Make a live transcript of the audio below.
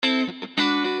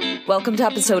Welcome to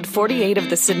episode 48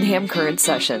 of the Sydenham Current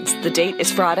Sessions. The date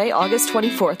is Friday, August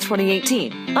 24th,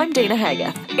 2018. I'm Dana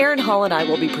Hageth. Aaron Hall and I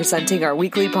will be presenting our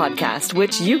weekly podcast,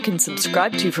 which you can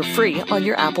subscribe to for free on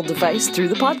your Apple device through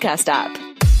the podcast app.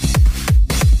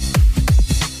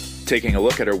 Taking a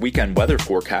look at our weekend weather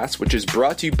forecast, which is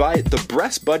brought to you by the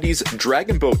Breast Buddies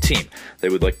Dragon Boat team. They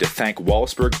would like to thank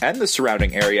Wallaceburg and the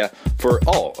surrounding area for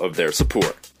all of their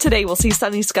support. Today we'll see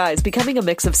sunny skies becoming a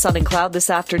mix of sun and cloud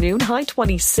this afternoon, high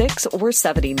 26 or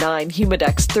 79,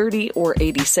 humidex 30 or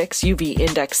 86, UV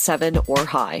index 7 or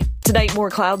high. Tonight more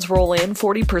clouds roll in,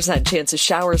 40% chance of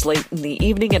showers late in the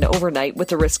evening and overnight with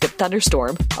the risk of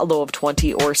thunderstorm, a low of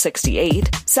 20 or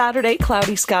 68. Saturday,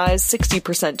 cloudy skies,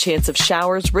 60% chance of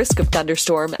showers, risk of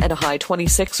thunderstorm and a high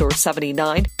 26 or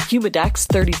 79, humidex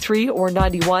 33 or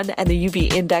 91 and the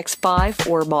UV index 5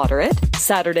 or moderate.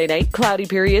 Saturday night, cloudy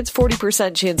periods,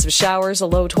 40% chance of showers, a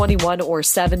low 21 or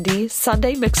 70.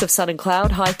 Sunday, mix of sun and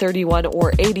cloud, high 31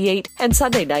 or 88. And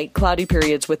Sunday night, cloudy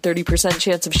periods with 30%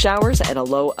 chance of showers and a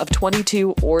low of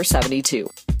 22 or 72.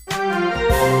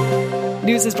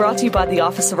 News is brought to you by the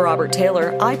Office of Robert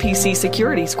Taylor, IPC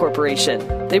Securities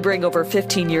Corporation. They bring over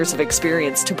 15 years of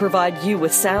experience to provide you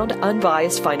with sound,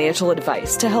 unbiased financial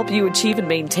advice to help you achieve and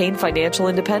maintain financial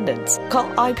independence. Call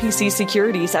IPC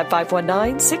Securities at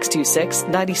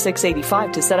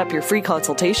 519-626-9685 to set up your free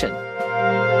consultation.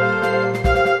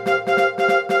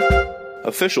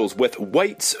 Officials with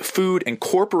White's Food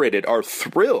Incorporated are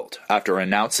thrilled after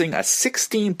announcing a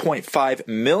 $16.5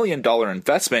 million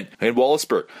investment in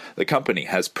Wallaceburg. The company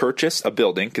has purchased a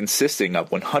building consisting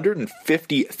of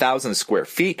 150,000 square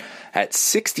feet at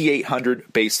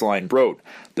 6800 Baseline Road.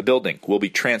 The building will be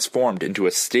transformed into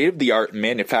a state-of-the-art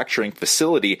manufacturing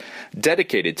facility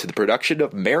dedicated to the production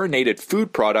of marinated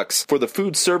food products for the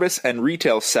food service and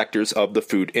retail sectors of the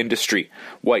food industry.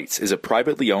 White's is a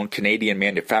privately owned Canadian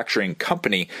manufacturing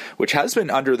company which has been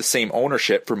under the same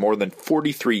ownership for more than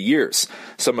 43 years.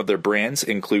 Some of their brands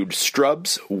include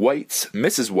Strubs, White's,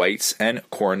 Mrs. White's, and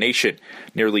Coronation.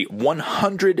 Nearly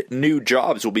 100 new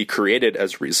jobs will be created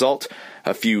as a result.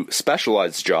 A few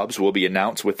specialized jobs will be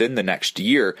announced within the next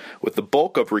year, with the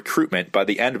bulk of recruitment by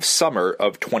the end of summer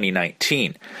of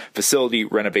 2019. Facility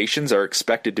renovations are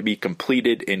expected to be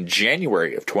completed in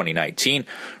January of 2019.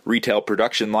 Retail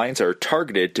production lines are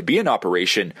targeted to be in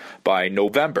operation by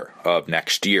November of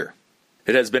next year.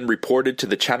 It has been reported to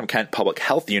the Chatham-Kent Public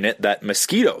Health Unit that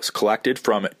mosquitoes collected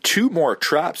from 2 more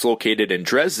traps located in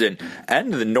Dresden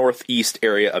and the northeast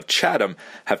area of Chatham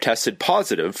have tested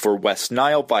positive for West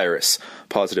Nile virus.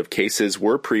 Positive cases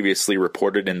were previously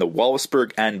reported in the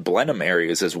Wallaceburg and Blenheim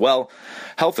areas as well.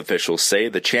 Health officials say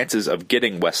the chances of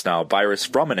getting West Nile virus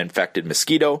from an infected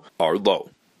mosquito are low.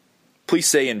 Police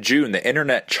say in June, the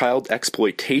Internet Child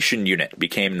Exploitation Unit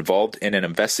became involved in an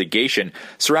investigation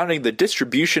surrounding the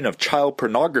distribution of child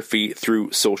pornography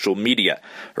through social media.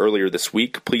 Earlier this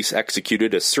week, police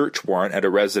executed a search warrant at a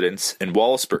residence in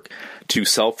Wallaceburg. 2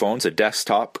 cell phones, a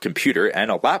desktop computer, and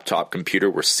a laptop computer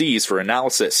were seized for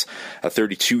analysis. A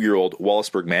 32-year-old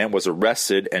Wallaceburg man was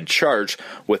arrested and charged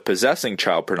with possessing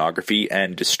child pornography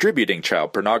and distributing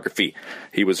child pornography.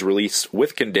 He was released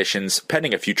with conditions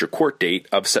pending a future court date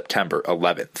of September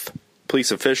 11th. Police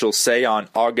officials say on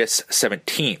August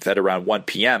 17th at around 1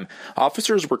 p.m.,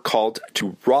 officers were called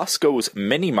to Roscoe's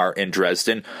Mini Mart in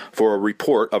Dresden for a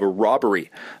report of a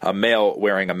robbery. A male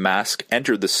wearing a mask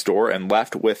entered the store and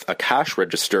left with a cash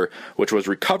register, which was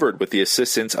recovered with the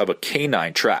assistance of a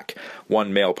canine track.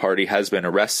 1 male party has been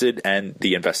arrested and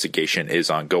the investigation is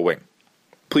ongoing.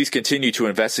 Police continue to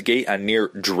investigate a near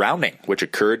drowning which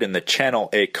occurred in the Channel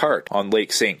A Cart on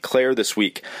Lake St. Clair this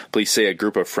week. Police say a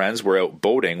group of friends were out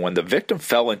boating when the victim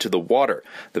fell into the water.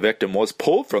 The victim was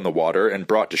pulled from the water and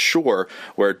brought to shore,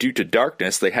 where due to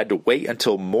darkness they had to wait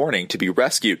until morning to be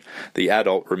rescued. The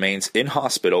adult remains in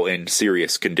hospital in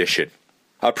serious condition.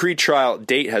 A pre-trial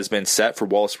date has been set for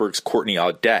Wallaceburg's Courtney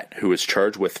Audette, who is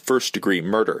charged with first-degree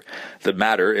murder. The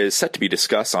matter is set to be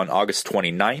discussed on August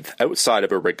 29th outside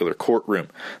of a regular courtroom.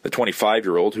 The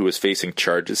 25-year-old, who is facing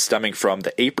charges stemming from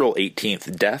the April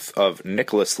 18th death of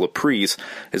Nicholas Laprise,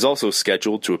 is also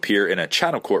scheduled to appear in a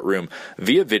Chatham courtroom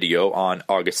via video on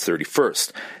August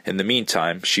 31st. In the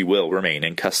meantime, she will remain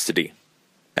in custody.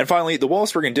 And finally, the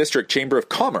Wallaceburg District Chamber of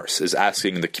Commerce is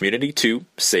asking the community to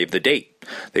save the date.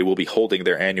 They will be holding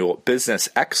their annual Business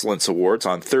Excellence Awards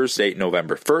on Thursday,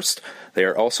 November 1st. They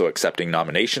are also accepting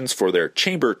nominations for their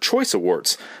Chamber Choice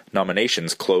Awards.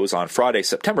 Nominations close on Friday,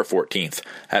 September 14th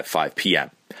at 5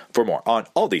 p.m. For more on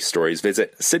all these stories,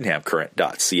 visit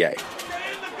sydenhamcurrent.ca.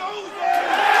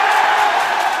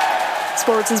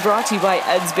 Sports is brought to you by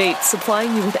Ed's Bait,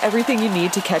 supplying you with everything you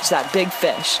need to catch that big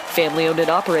fish. Family owned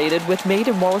and operated with Made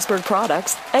in Wallaceburg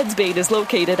products, Ed's Bait is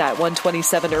located at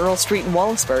 127 Earl Street in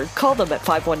Wallaceburg. Call them at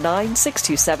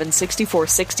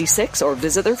 519-627-6466 or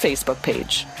visit their Facebook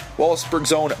page.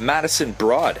 Wallaceburg's own Madison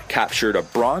Broad captured a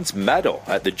bronze medal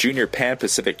at the Junior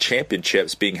Pan-Pacific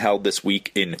Championships being held this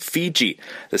week in Fiji.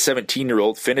 The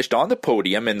 17-year-old finished on the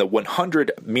podium in the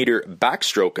 100-meter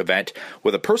backstroke event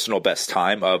with a personal best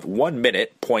time of 1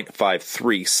 minute,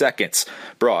 0.53 seconds.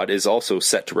 Broad is also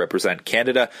set to represent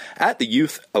Canada at the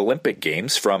Youth Olympic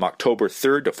Games from October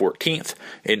 3rd to 14th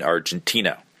in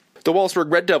Argentina. The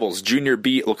Wallaceburg Red Devils Junior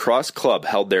B Lacrosse Club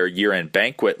held their year-end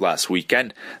banquet last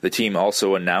weekend. The team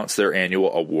also announced their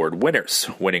annual award winners.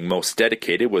 Winning Most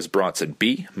Dedicated was Bronson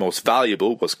B. Most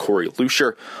Valuable was Corey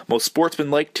Lucier. Most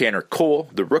Sportsmanlike, Tanner Cole.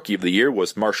 The Rookie of the Year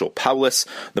was Marshall Paulus.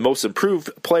 The Most Improved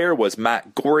Player was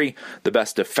Matt Gorey. The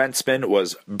Best Defenseman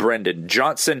was Brendan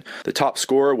Johnson. The top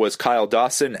scorer was Kyle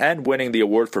Dawson. And winning the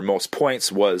award for most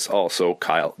points was also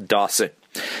Kyle Dawson.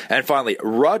 And finally,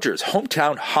 Rogers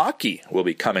Hometown Hockey will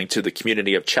be coming to the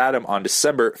community of Chatham on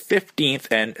December 15th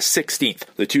and 16th.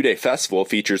 The two-day festival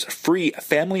features free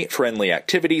family-friendly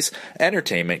activities,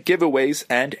 entertainment, giveaways,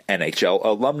 and NHL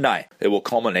alumni. It will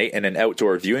culminate in an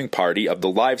outdoor viewing party of the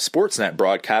live Sportsnet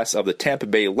broadcast of the Tampa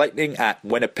Bay Lightning at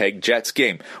Winnipeg Jets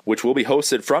game, which will be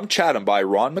hosted from Chatham by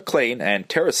Ron McLean and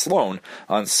Tara Sloan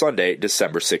on Sunday,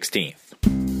 December 16th.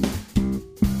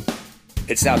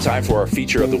 It's now time for our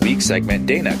Feature of the Week segment.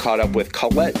 Dana caught up with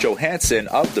Colette Johansson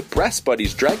of the Breast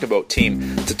Buddies Dragon Boat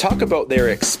team to talk about their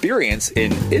experience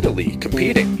in Italy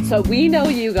competing. So we know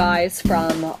you guys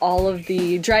from all of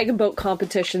the Dragon Boat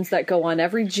competitions that go on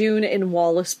every June in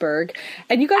Wallaceburg.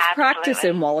 And you guys practice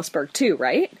in Wallaceburg too,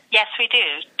 right? Yes, we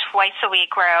do. Twice a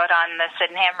week we're out on the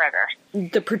Sydenham River.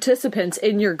 The participants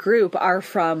in your group are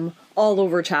from all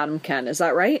over Chatham, Ken. Is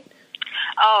that right?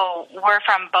 Oh, we're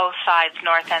from both sides,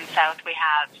 north and south. We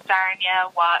have Sarnia,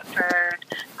 Watford,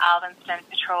 Alvinston,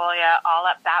 Petrolia, all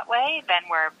up that way. Then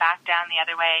we're back down the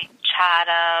other way,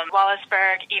 Chatham,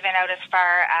 Wallaceburg, even out as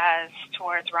far as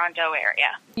towards Rondeau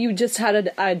area. You just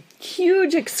had a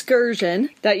huge excursion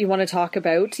that you want to talk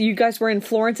about. You guys were in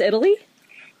Florence, Italy?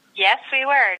 Yes, we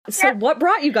were. So what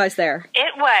brought you guys there?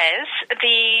 It was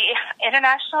the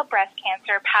International Breast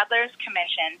Cancer Paddlers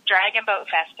Commission Dragon Boat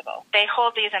Festival. They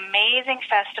hold these amazing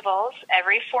festivals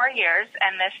every 4 years,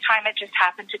 and this time it just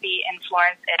happened to be in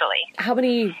Florence, Italy. How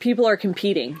many people are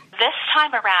competing? This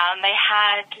time around, they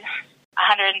had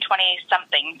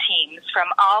 120-something teams from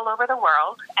all over the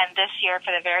world, and this year,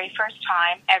 for the very first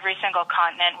time, every single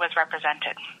continent was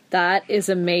represented. That is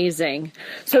amazing.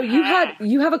 So you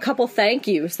have a couple thank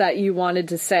yous that you wanted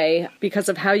to say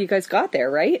because of how you guys got there,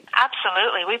 right?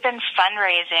 Absolutely. We've been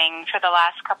fundraising for the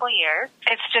last couple of years.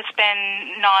 It's just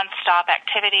been nonstop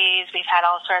activities. We've had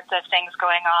all sorts of things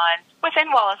going on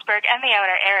within Wallaceburg and the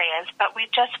outer areas, but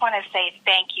we just want to say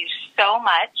thank you so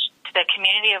much to the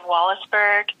community of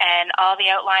Wallaceburg and all the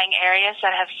outlying areas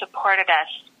that have supported us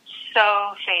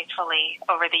so faithfully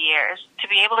over the years.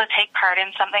 To be able to take part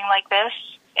in something like this,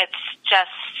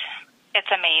 it's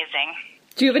amazing.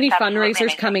 Do you have any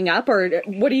fundraisers coming up, or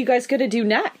what are you guys going to do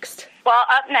next? Well,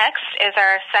 up next is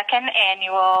our second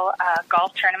annual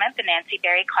golf tournament, the Nancy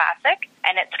Berry Classic,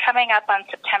 and it's coming up on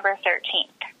September 13th.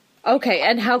 Okay,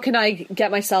 and how can I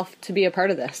get myself to be a part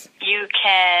of this? You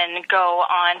can go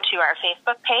on to our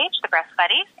Facebook page, The Breast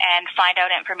Buddies, and find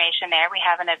out information there. We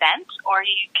have an event, or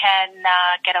you can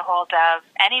get a hold of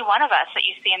any one of us that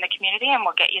you see in the community, and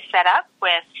we'll get you set up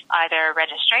with either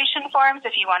registration forms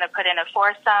if you want to put in a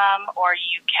foursome, or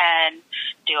you can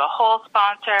do a whole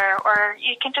sponsor, or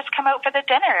you can just come out for the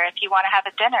dinner if you want to have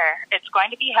a dinner. It's going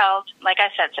to be held, like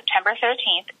I said, September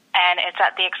 13th. And it's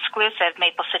at the exclusive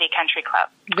Maple City Country Club.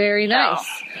 Very nice.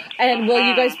 And will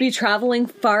you guys be traveling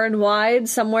far and wide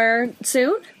somewhere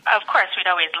soon? Of course, we'd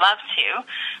always love to.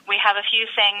 We have a few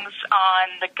things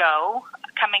on the go.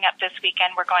 Coming up this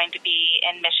weekend, we're going to be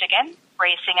in Michigan,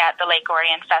 racing at the Lake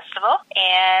Orion Festival.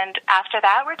 And after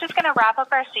that, we're just going to wrap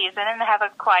up our season and have a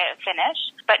quiet finish.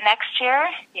 But next year,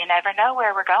 you never know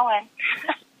where we're going.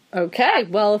 Okay,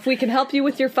 well, if we can help you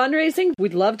with your fundraising,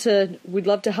 we'd love to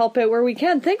help out where we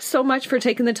can. Thanks so much for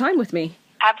taking the time with me.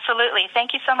 Absolutely.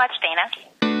 Thank you so much, Dana.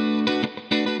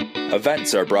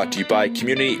 Events are brought to you by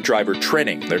Community Driver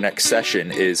Training. Their next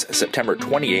session is September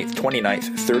 28th,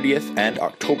 29th, 30th, and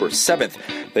October 7th.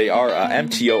 They are a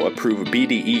MTO-approved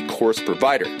BDE course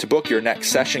provider. To book your next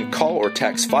session, call or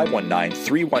text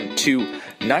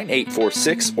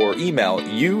 519-312-9846 or email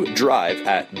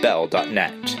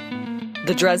udrive@bell.net.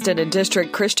 The Dresden and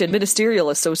District Christian Ministerial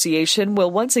Association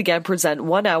will once again present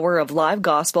 1 hour of live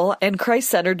gospel and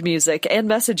Christ-centered music and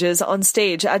messages on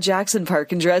stage at Jackson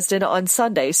Park in Dresden on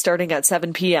Sunday starting at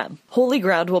 7 p.m. Holy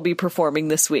Ground will be performing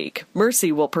this week.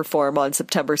 Mercy will perform on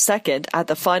September 2nd at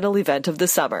the final event of the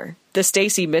summer. The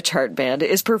Stacey Mitchhart Band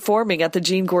is performing at the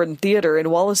Gene Gordon Theatre in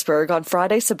Wallaceburg on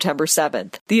Friday, September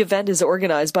 7th. The event is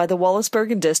organized by the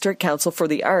Wallaceburg and District Council for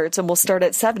the Arts and will start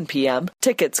at 7 p.m.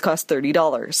 Tickets cost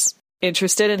 $30.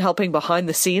 Interested in helping behind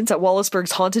the scenes at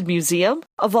Wallaceburg's Haunted Museum?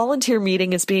 A volunteer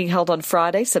meeting is being held on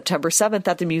Friday, September 7th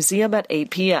at the museum at 8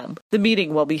 p.m. The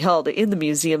meeting will be held in the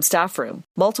museum staff room.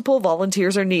 Multiple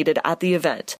volunteers are needed at the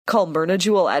event. Call Myrna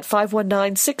Jewell at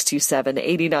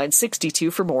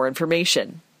 519-627-8962 for more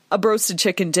information. A roasted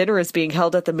chicken dinner is being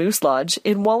held at the Moose Lodge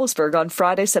in Wallaceburg on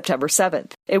Friday, September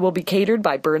 7th. It will be catered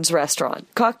by Burns Restaurant.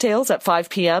 Cocktails at 5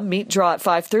 p.m., meat draw at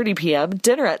 5:30 p.m.,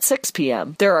 dinner at 6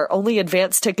 p.m. There are only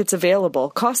advance tickets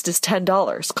available. Cost is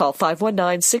 $10. Call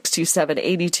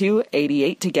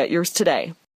 519-627-8288 to get yours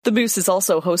today. The Moose is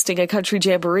also hosting a country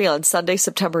jamboree on Sunday,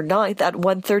 September 9th at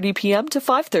 1:30 p.m. to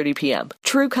 5:30 p.m.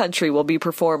 True Country will be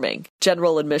performing.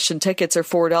 General admission tickets are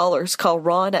 $4. Call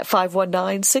Ron at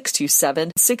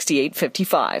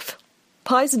 519-627-6855.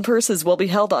 Pies and Purses will be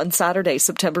held on Saturday,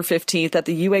 September 15th at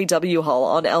the UAW Hall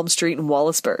on Elm Street in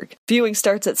Wallaceburg. Viewing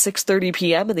starts at 6:30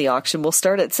 p.m. and the auction will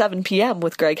start at 7 p.m.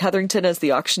 with Greg Hetherington as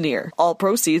the auctioneer. All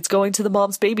proceeds going to the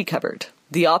Mom's Baby Cupboard.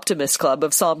 The Optimist Club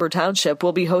of Sombre Township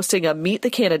will be hosting a Meet the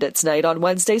Candidates night on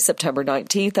Wednesday, September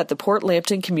 19th at the Port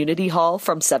Lambton Community Hall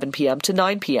from 7 p.m. to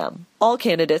 9 p.m. All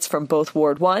candidates from both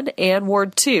Ward 1 and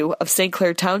Ward 2 of St.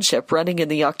 Clair Township running in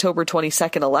the October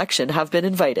 22nd election have been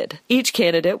invited. Each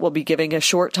candidate will be giving a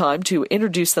short time to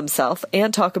introduce themselves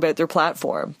and talk about their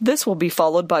platform. This will be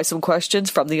followed by some questions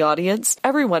from the audience.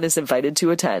 Everyone is invited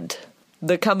to attend.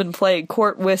 The Come and Play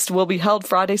Court Whist will be held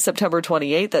Friday, September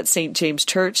 28th at St. James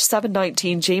Church,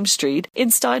 719 James Street, in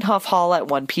Steinhoff Hall at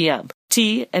 1 p.m.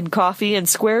 Tea and coffee and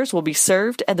squares will be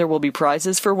served, and there will be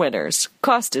prizes for winners.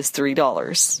 Cost is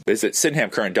 $3. Visit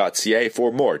sydenhamcurrent.ca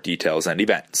for more details and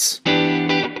events.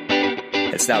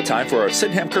 It's now time for our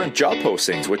Sydenham Current job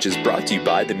postings, which is brought to you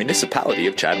by the Municipality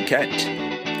of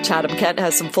Chatham-Kent. Chatham-Kent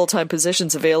has some full-time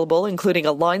positions available, including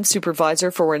a line supervisor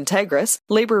for Integris,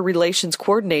 labor relations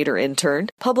coordinator intern,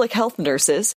 public health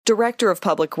nurses, director of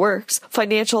public works,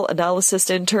 financial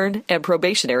analysis intern, and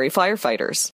probationary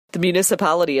firefighters. The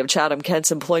Municipality of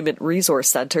Chatham-Kent's Employment Resource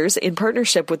Centres, in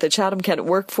partnership with the Chatham-Kent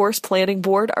Workforce Planning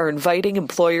Board, are inviting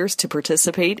employers to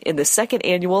participate in the second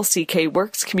annual CK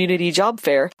Works Community Job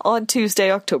Fair on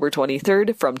Tuesday, October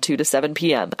 23rd from 2 to 7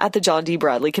 p.m. at the John D.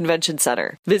 Bradley Convention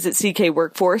Centre. Visit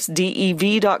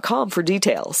ckworkforcedev.com for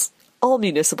details. All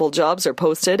municipal jobs are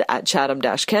posted at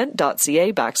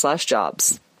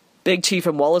chatham-kent.ca/jobs. Big Chief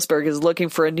in Wallaceburg is looking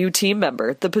for a new team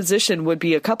member. The position would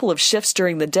be a couple of shifts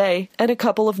during the day and a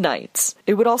couple of nights.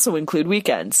 It would also include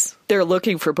weekends. They're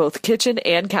looking for both kitchen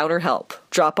and counter help.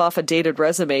 Drop off a dated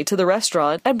resume to the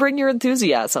restaurant and bring your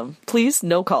enthusiasm. Please,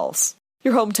 no calls.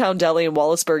 Your hometown deli in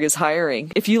Wallaceburg is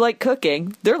hiring. If you like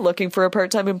cooking, they're looking for a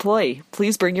part-time employee.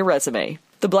 Please bring your resume.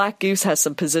 The Black Goose has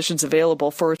some positions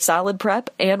available for salad prep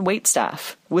and wait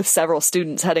staff. With several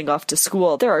students heading off to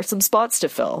school, there are some spots to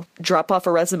fill. Drop off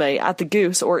a resume at the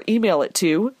Goose or email it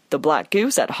to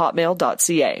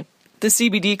theblackgoose@hotmail.ca. The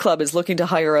CBD Club is looking to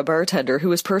hire a bartender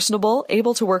who is personable,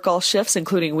 able to work all shifts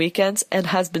including weekends, and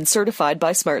has been certified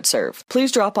by SmartServe.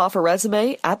 Please drop off a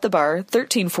resume at the bar,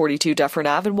 1342 Dufferin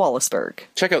Ave in Wallaceburg.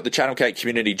 Check out the Chatham-Kent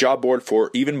Community Job Board for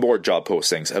even more job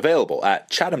postings available at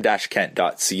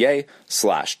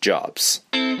chatham-kent.ca/jobs.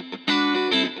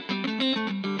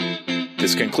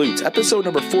 This concludes episode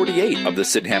number 48 of the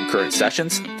Sydenham Current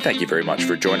Sessions. Thank you very much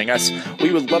for joining us.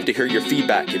 We would love to hear your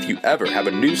feedback. If you ever have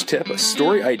a news tip, a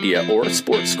story idea, or a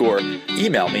sports score,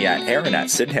 email me at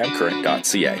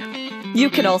aaron@sydenhamcurrent.ca.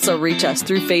 You can also reach us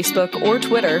through Facebook or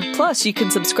Twitter. Plus, you can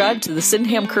subscribe to the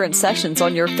Sydenham Current Sessions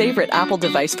on your favorite Apple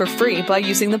device for free by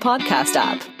using the podcast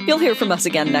app. You'll hear from us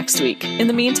again next week. In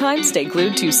the meantime, stay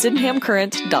glued to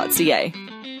sydenhamcurrent.ca.